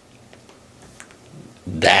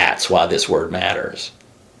 That's why this word matters.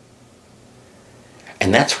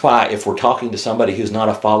 And that's why if we're talking to somebody who's not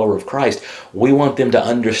a follower of Christ, we want them to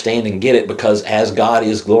understand and get it, because as God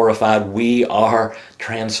is glorified, we are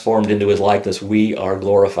transformed into his likeness. We are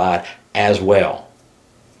glorified as well.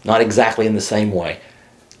 Not exactly in the same way,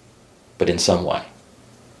 but in some way.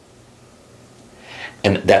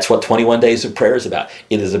 And that's what 21 Days of Prayer is about.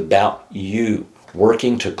 It is about you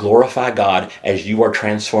working to glorify God as you are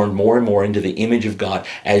transformed more and more into the image of God,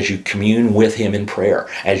 as you commune with him in prayer,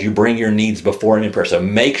 as you bring your needs before him in prayer. So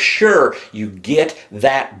make sure you get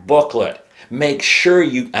that booklet. Make sure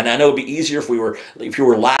you, and I know it'd be easier if you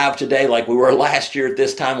were live today like we were last year at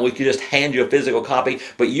this time, we could just hand you a physical copy,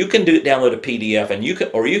 but you can download a PDF, and you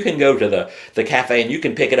can go to the cafe and you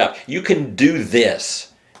can pick it up. You can do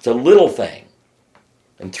this. It's a little thing.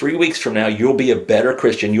 And 3 weeks from now, you'll be a better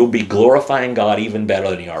Christian. You'll be glorifying God even better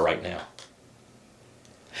than you are right now.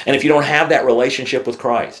 And if you don't have that relationship with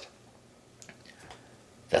Christ,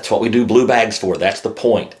 that's what we do blue bags for. That's the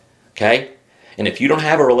point. Okay? And if you don't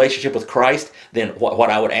have a relationship with Christ, then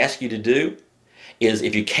what I would ask you to do is,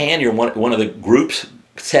 if you can, you're one of the groups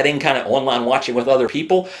setting, kind of online watching with other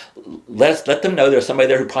people, let them know there's somebody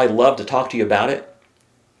there who'd probably love to talk to you about it.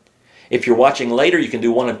 If you're watching later, you can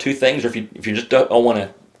do one of two things, or if you just don't want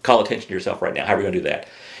to call attention to yourself right now, how are we going to do that?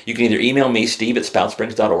 You can either email me,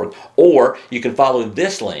 steve@spoutsprings.org, or you can follow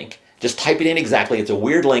this link. Just type it in exactly. It's a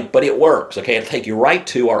weird link, but it works. Okay, it'll take you right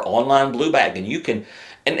to our online blue bag, and you can.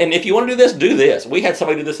 And if you want to do this. We had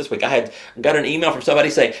somebody do this week. I got an email from somebody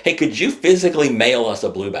saying, "Hey, could you physically mail us a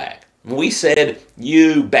blue bag?" And we said,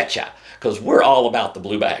 "You betcha." Because we're all about the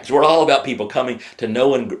blue bags. We're all about people coming to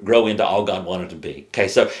know and grow into all God wanted to be. Okay,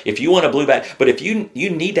 so if you want a blue bag, but if you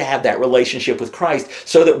need to have that relationship with Christ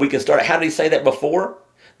so that we can start. How did he say that before?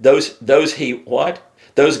 Those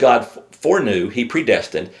God foreknew, he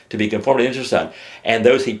predestined to be conformed to the image of his Son. And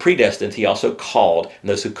those he predestined, he also called. And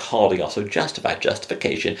those who called, he also justified.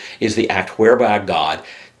 Justification is the act whereby God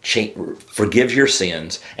forgives your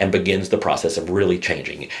sins and begins the process of really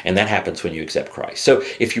changing you. And that happens when you accept Christ. So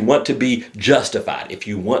if you want to be justified, if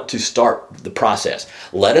you want to start the process,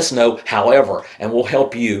 let us know, however, and we'll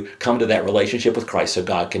help you come to that relationship with Christ so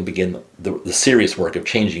God can begin the serious work of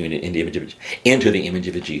changing you into the image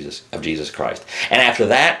of Jesus Christ. And after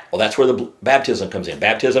that, well, that's where the baptism comes in.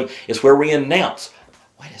 Baptism is where we announce,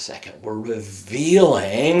 wait a second, we're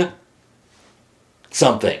revealing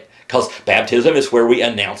something. Because baptism is where we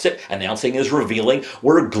announce it. Announcing is revealing.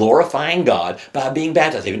 We're glorifying God by being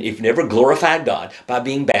baptized. Even if you've never glorified God by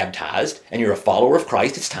being baptized and you're a follower of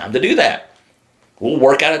Christ, it's time to do that. We'll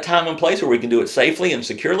work out a time and place where we can do it safely and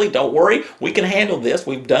securely. Don't worry, we can handle this.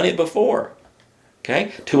 We've done it before.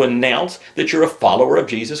 Okay? To announce that you're a follower of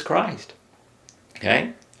Jesus Christ.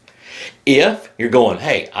 Okay? If you're going,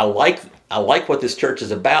 hey, I like what this church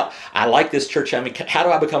is about. I like this church family. How do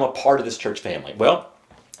I become a part of this church family? Well,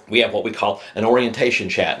 we have what we call an orientation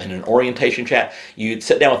chat. And in an orientation chat, you'd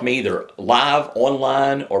sit down with me either live,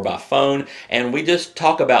 online, or by phone, and we just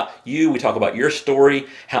talk about you. We talk about your story,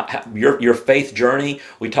 your faith journey.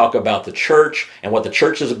 We talk about the church and what the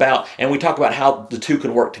church is about, and we talk about how the two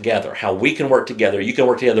can work together, how we can work together. You can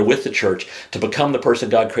work together with the church to become the person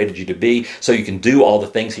God created you to be, so you can do all the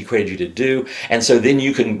things he created you to do. And so then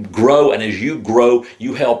you can grow, and as you grow,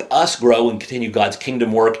 you help us grow and continue God's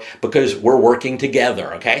kingdom work because we're working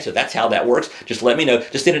together, okay? So that's how that works. Just let me know.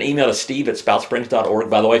 Just send an email to steve@spoutsprings.org.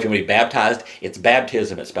 By the way, if you want to be baptized, it's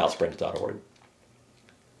baptism@spoutsprings.org.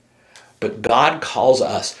 But God calls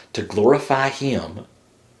us to glorify him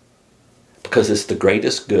because it's the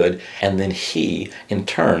greatest good, and then he, in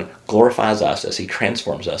turn, glorifies us as he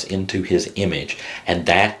transforms us into his image. And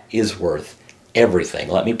that is worth everything.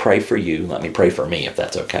 Let me pray for you. Let me pray for me, if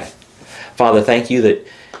that's okay. Father, thank you that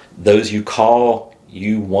those you call,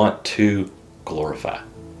 you want to glorify.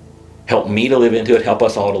 Help me to live into it. Help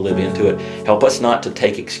us all to live into it. Help us not to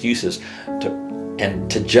take excuses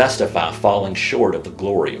and to justify falling short of the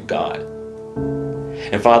glory of God.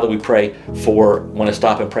 And Father, we want to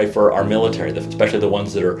stop and pray for our military, especially the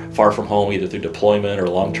ones that are far from home, either through deployment or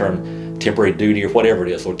long-term temporary duty or whatever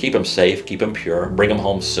it is. Lord, keep them safe, keep them pure, bring them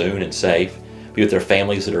home soon and safe. Be with their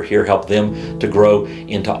families that are here. Help them to grow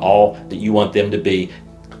into all that you want them to be.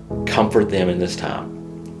 Comfort them in this time.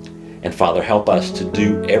 And Father, help us to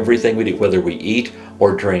do everything we do, whether we eat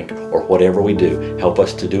or drink or whatever we do. Help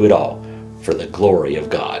us to do it all for the glory of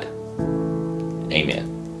God. Amen.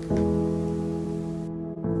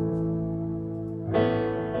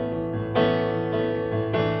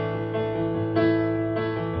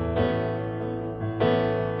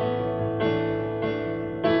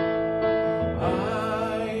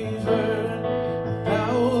 I've heard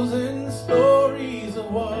 1,000 stories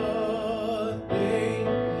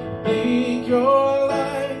your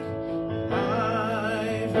light.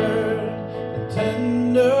 I've heard the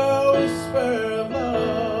tender whisper of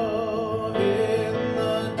love in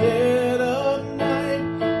the dead of night.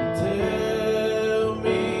 Tell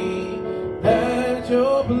me that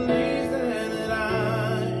you're pleased and that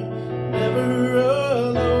I'm never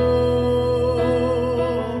alone.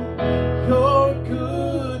 You're a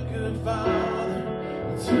good, good Father.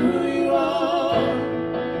 It's who you are.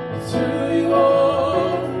 It's who you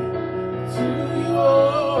are. It's who you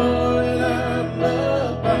are, and I'm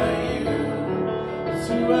loved by you. It's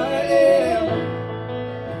who I am.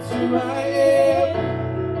 It's who I am.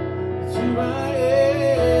 It's who I am.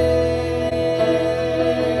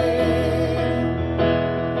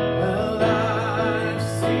 Well, I've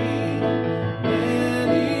seen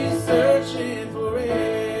many searching for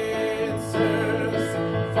answers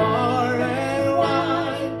far and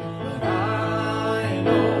wide, but I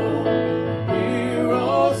know we're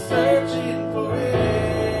all searching for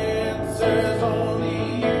answers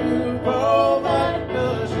only you provide,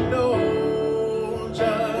 'cause you know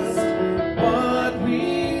just what we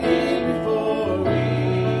need before we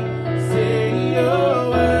say a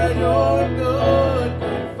word. You're a good,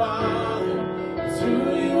 good Father. It's who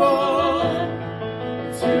you are.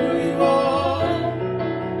 It's who you are.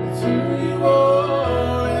 It's who you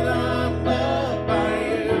are, and I'm loved by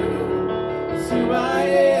you. It's who I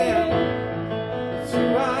am. It's who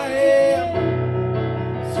I am.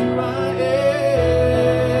 It's who I am.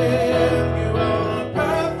 You are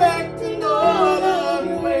perfect in all of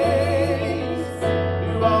your ways.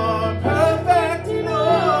 You are perfect in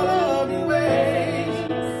all of your ways.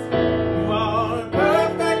 You are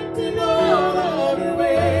perfect in all of your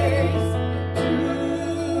ways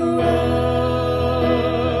to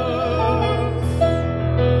us.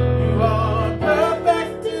 You are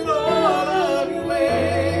perfect in all of your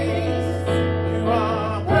ways. You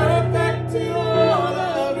are perfect in all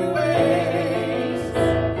of your ways.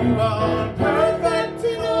 You are perfect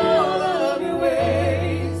in all of your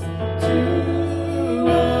ways to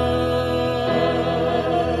us.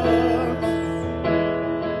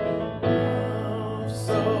 Love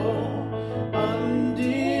so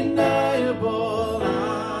undeniable,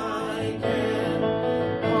 I can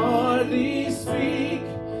hardly speak.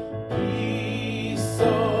 Peace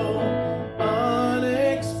so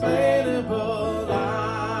unexplainable,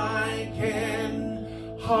 I can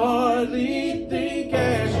hardly think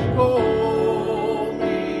as you call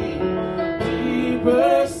me.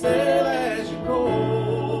 Deeper still as you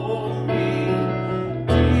call me.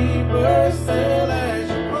 Deeper still as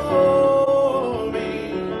you call me.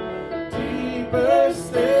 Deeper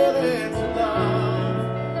still into love.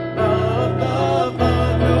 Love, love,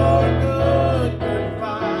 love. You're a good, good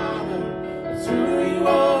Father. It's who you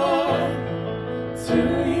are. It's who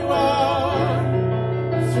you are.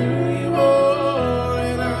 It's who you are,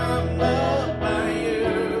 and I'm loved by you.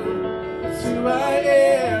 It's who I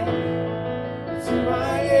am. It's who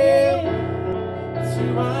I am. It's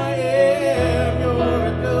who I am. You're a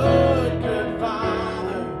good, good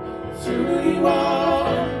Father. It's who you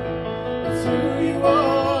are. It's who you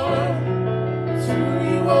are. It's who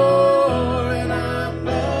you are, and I'm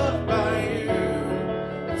loved by you.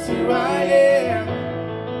 It's who I am.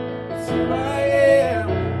 It's who I am.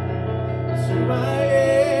 It's who I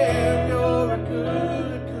am. You're a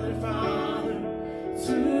good, good Father. It's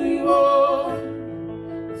who you are.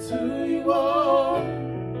 It's who you are.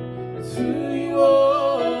 It's who you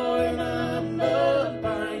are, and I'm loved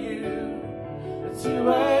by you. It's who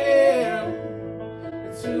I am.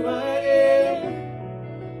 It's who I